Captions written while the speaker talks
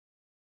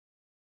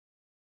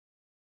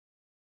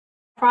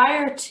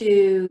Prior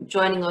to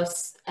joining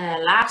us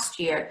last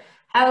year,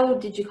 how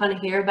did you kind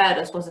of hear about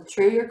us? Was it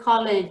through your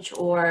college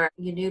or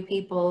you knew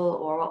people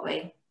or what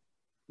way?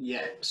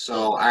 Yeah,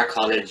 so our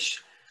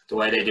college, the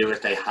way they do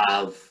it, they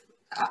have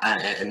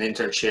an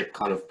internship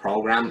kind of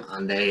program,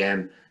 and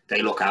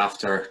they look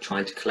after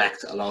trying to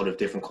collect a lot of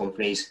different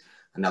companies,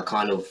 and they'll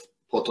kind of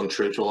put them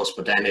through to us.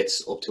 But then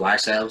it's up to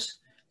ourselves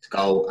to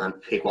go and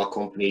pick what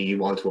company you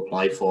want to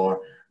apply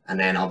for, and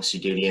then obviously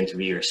do the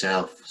interview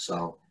yourself.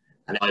 So,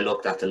 and I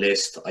looked at the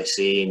list, I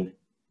seen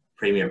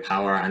Premium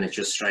Power, and it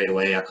just straight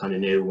away I kind of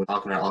knew, when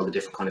talking about all the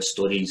different kind of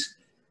studies,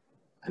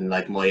 and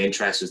like my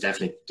interest was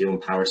definitely doing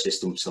power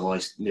systems, so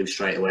I knew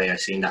straight away I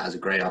seen that as a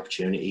great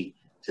opportunity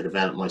to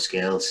develop my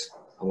skills,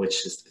 and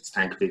which is, it's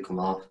thankfully come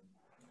off.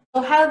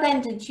 So how then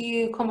did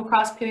you come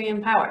across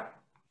Premium Power?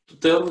 To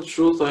tell the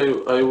truth,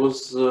 I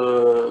was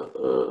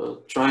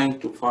trying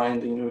to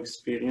find a new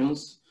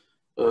experience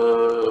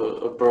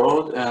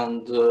abroad,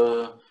 and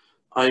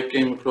I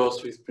came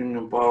across with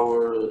Premium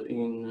Power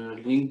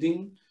in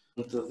LinkedIn.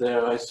 And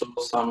there I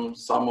saw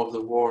some of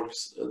the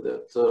works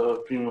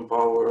that Premium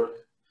Power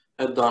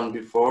had done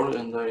before,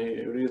 and I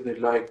really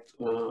liked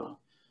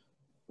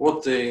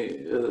what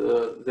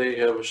they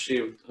have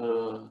achieved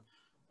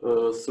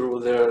through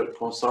their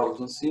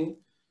consultancy.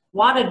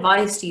 What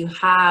advice do you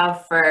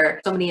have for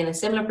somebody in a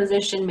similar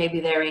position? Maybe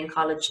they're in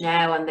college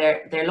now and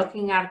they're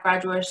looking at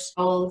graduate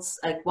roles.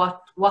 Like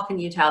what can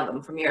you tell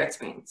them from your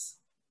experience?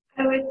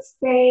 I would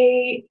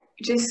say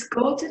just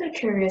go to the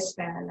careers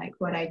fair, like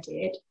what I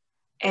did,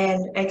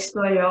 and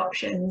explore your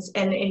options.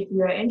 And if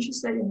you're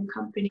interested in the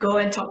company, go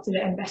and talk to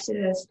the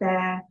ambassadors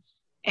there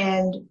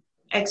and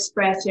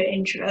express your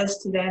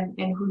interest to them.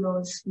 And who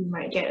knows, you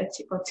might get a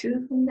tip or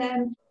two from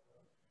them.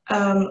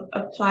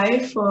 Apply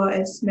for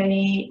as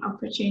many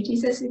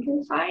opportunities as you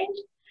can find,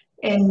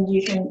 and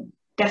you can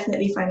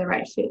definitely find the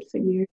right fit for you.